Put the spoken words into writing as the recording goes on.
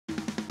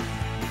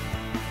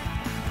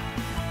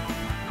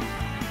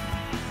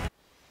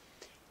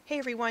Hey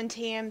everyone,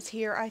 Tams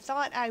here. I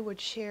thought I would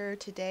share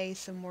today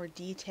some more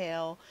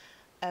detail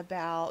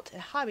about a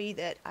hobby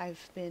that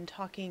I've been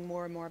talking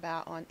more and more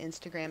about on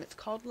Instagram. It's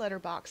called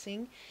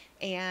letterboxing,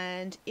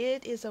 and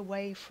it is a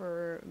way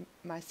for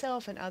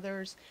myself and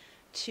others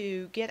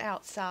to get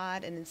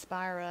outside and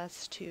inspire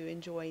us to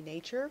enjoy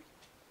nature.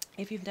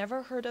 If you've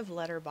never heard of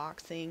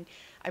letterboxing,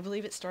 I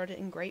believe it started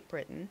in Great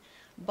Britain,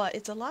 but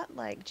it's a lot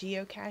like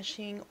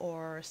geocaching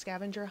or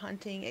scavenger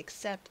hunting,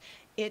 except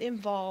it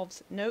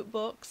involves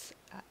notebooks,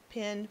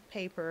 pen,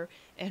 paper,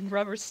 and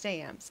rubber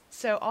stamps.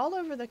 So all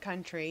over the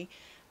country,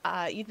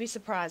 you'd be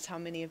surprised how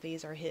many of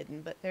these are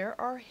hidden, but there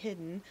are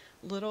hidden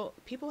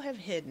people have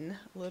hidden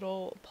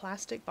little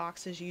plastic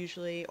boxes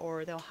usually,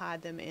 or they'll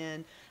hide them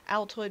in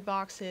Altoid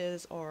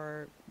boxes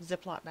or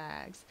Ziploc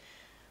bags.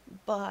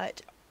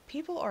 But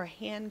people are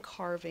hand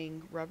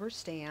carving rubber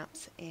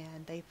stamps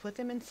and they put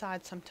them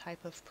inside some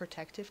type of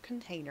protective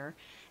container,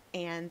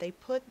 and they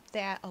put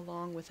that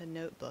along with a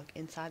notebook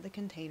inside the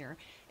container,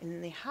 and then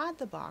they hide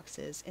the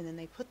boxes, and then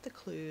they put the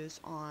clues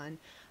on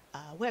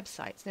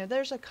websites. Now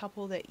there's a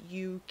couple that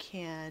you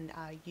can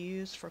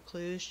use for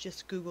clues.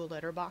 Just Google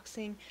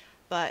letterboxing,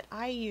 but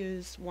I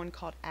use one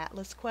called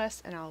Atlas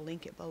Quest, and I'll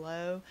link it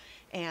below.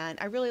 And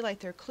I really like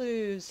their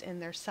clues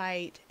and their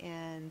site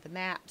and the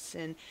maps,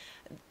 and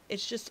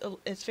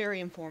it's very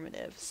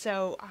informative.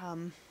 So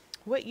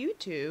what you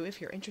do if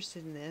you're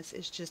interested in this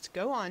is just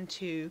go on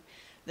to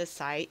the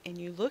site and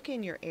you look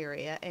in your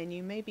area, and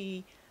you may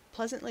be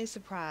pleasantly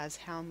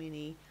surprised how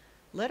many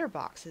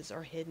letterboxes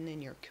are hidden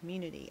in your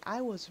community.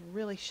 I was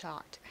really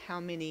shocked how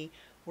many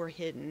were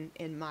hidden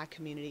in my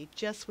community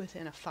just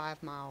within a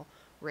 5 mile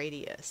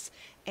radius,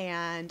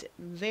 and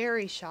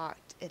very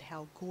shocked at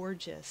how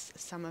gorgeous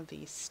some of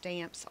these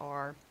stamps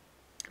are.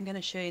 I'm going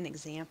to show you an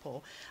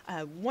example.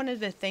 One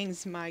of the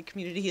things my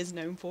community is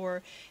known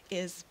for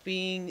is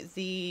being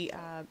the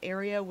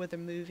area where the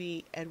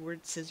movie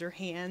Edward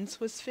Scissorhands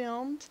was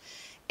filmed.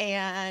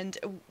 And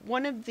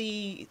one of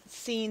the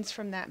scenes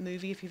from that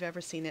movie, if you've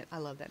ever seen it, I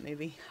love that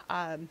movie.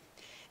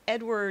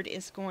 Edward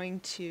is going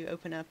to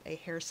open up a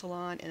hair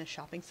salon in a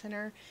shopping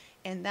center,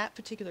 and that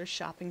particular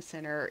shopping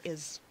center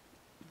is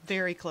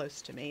very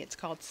close to me. It's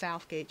called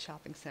Southgate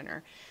Shopping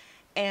Center.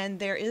 And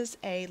there is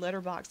a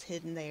letterbox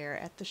hidden there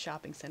at the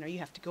shopping center. You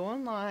have to go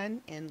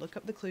online and look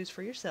up the clues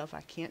for yourself.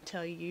 I can't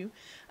tell you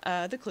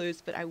the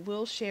clues, but I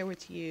will share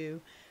with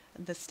you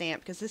the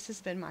stamp, because this has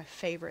been my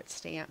favorite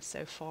stamp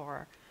so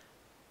far.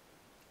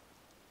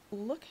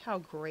 Look how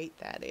great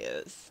that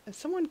is. If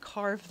someone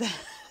carved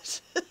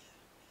that.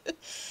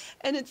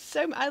 And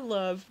I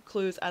love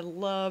clues. I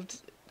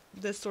loved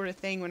this sort of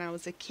thing when I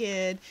was a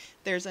kid.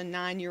 There's a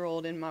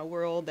 9-year-old in my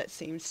world that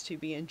seems to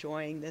be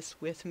enjoying this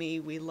with me.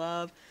 We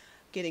love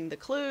getting the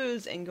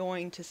clues and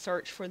going to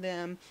search for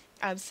them.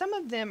 Some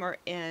of them are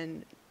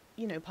in,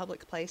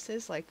 public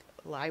places like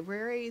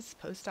libraries,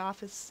 post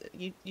office,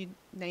 you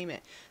name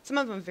it. Some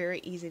of them are very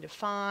easy to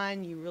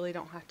find. You really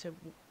don't have to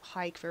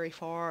hike very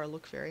far or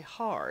look very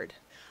hard.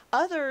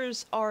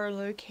 Others are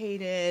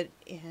located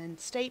in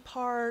state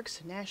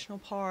parks, national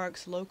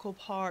parks, local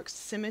parks,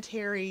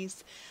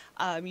 cemeteries.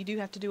 You do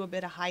have to do a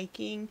bit of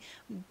hiking,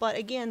 but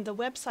again, the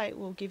website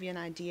will give you an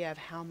idea of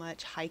how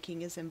much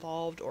hiking is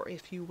involved, or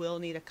if you will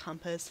need a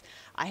compass.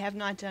 I have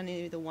not done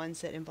any of the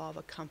ones that involve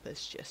a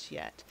compass just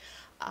yet.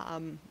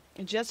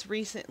 Just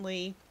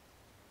recently,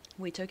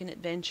 we took an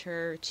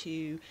adventure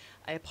to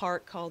a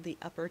park called the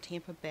Upper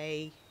Tampa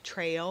Bay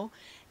Trail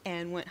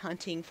and went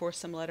hunting for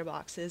some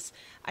letterboxes.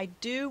 I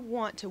do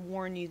want to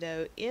warn you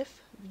though,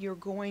 if you're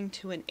going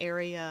to an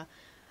area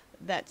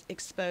that's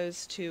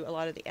exposed to a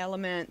lot of the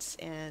elements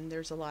and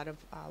there's a lot of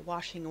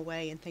washing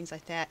away and things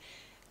like that,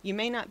 you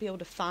may not be able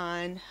to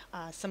find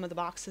some of the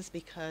boxes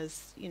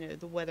because,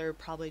 the weather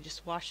probably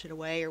just washed it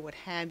away or what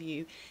have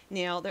you.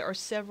 Now, there are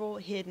several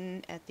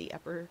hidden at the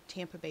Upper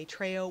Tampa Bay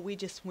Trail. We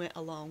just went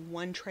along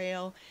one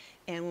trail,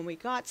 and when we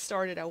got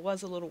started, I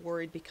was a little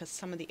worried because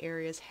some of the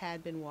areas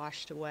had been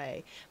washed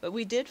away. But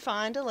we did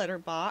find a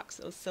letterbox.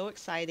 It was so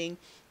exciting,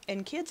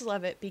 and kids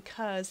love it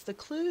because the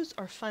clues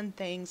are fun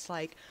things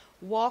like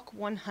walk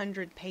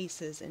 100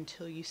 paces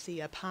until you see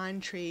a pine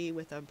tree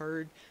with a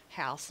bird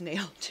house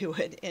nailed to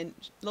it, and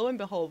lo and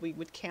behold, we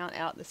would count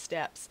out the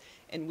steps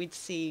and we'd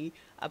see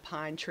a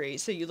pine tree.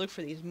 So you look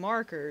for these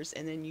markers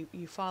and then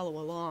you follow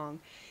along,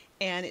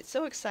 and it's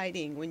so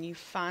exciting when you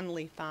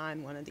finally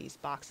find one of these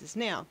boxes.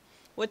 Now,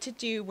 what to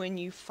do when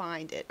you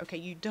find it? Okay,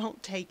 you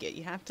don't take it,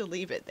 you have to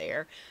leave it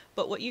there,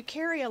 but what you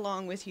carry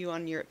along with you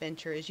on your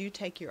adventure is you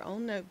take your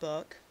own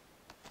notebook,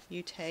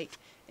 you take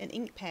an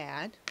ink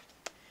pad,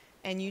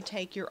 and you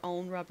take your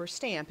own rubber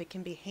stamp. It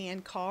can be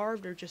hand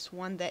carved or just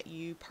one that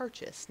you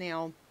purchase.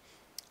 Now,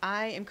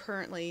 I am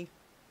currently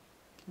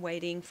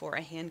waiting for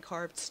a hand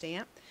carved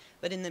stamp,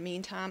 but in the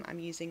meantime, I'm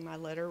using my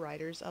Letter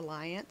Writers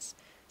Alliance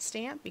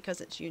stamp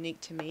because it's unique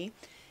to me.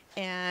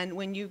 And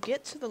when you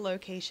get to the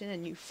location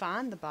and you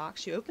find the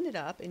box, you open it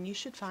up and you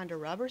should find a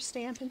rubber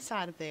stamp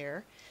inside of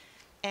there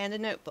and a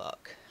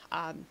notebook.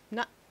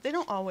 They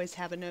don't always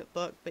have a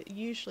notebook, but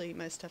usually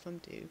most of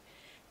them do.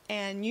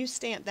 And you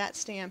stamp that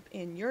stamp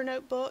in your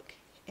notebook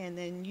and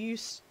then you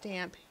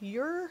stamp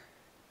your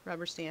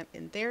rubber stamp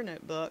in their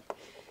notebook,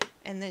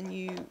 and then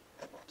you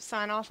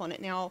sign off on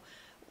it. Now,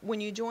 when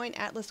you join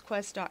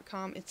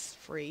atlasquest.com, it's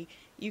free.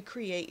 You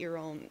create your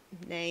own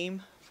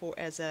name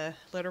as a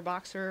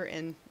letterboxer,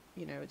 and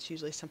you know, it's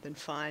usually something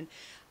fun.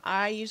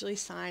 I usually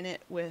sign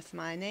it with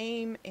my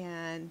name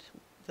and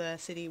the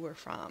city we're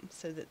from,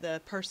 so that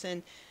the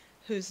person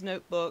whose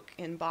notebook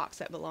and box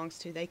that belongs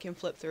to, they can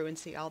flip through and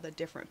see all the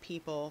different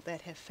people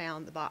that have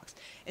found the box.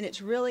 And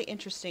it's really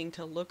interesting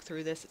to look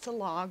through this. It's a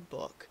log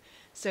book.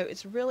 So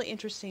it's really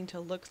interesting to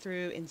look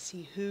through and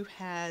see who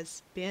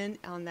has been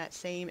on that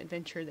same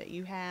adventure that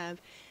you have,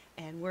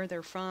 and where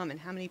they're from, and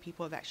how many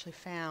people have actually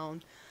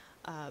found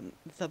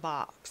the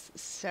box.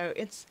 So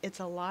it's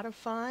a lot of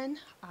fun.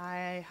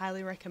 I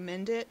highly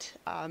recommend it.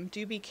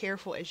 Do be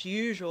careful, as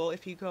usual,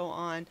 if you go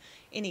on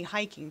any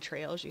hiking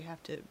trails. You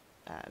have to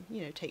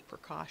you know, take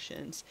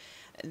precautions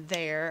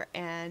there.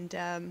 And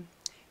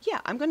yeah,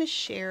 I'm going to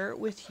share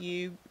with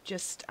you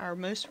just our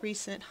most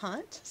recent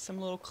hunt, some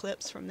little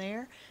clips from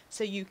there,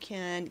 so you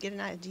can get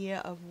an idea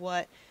of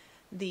what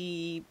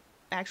the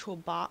actual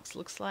box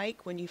looks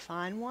like when you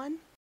find one.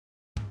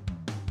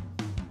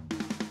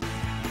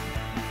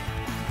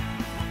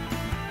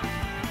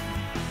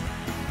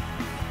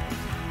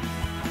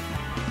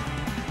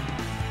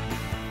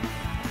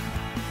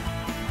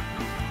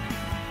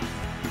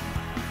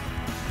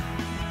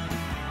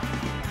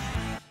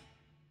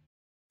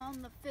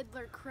 On the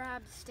fiddler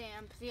crab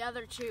stamp, the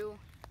other two.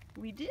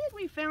 We did.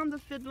 We found the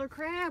fiddler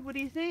crab. What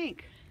do you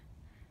think?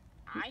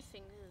 I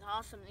think this is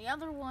awesome. The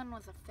other one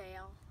was a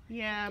fail.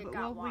 Yeah, but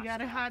well, we got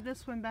to hide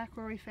this one back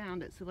where we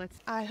found it. So let's.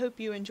 I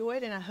hope you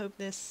enjoyed, and I hope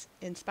this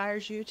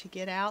inspires you to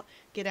get out,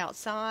 get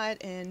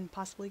outside, and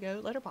possibly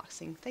go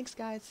letterboxing. Thanks,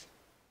 guys.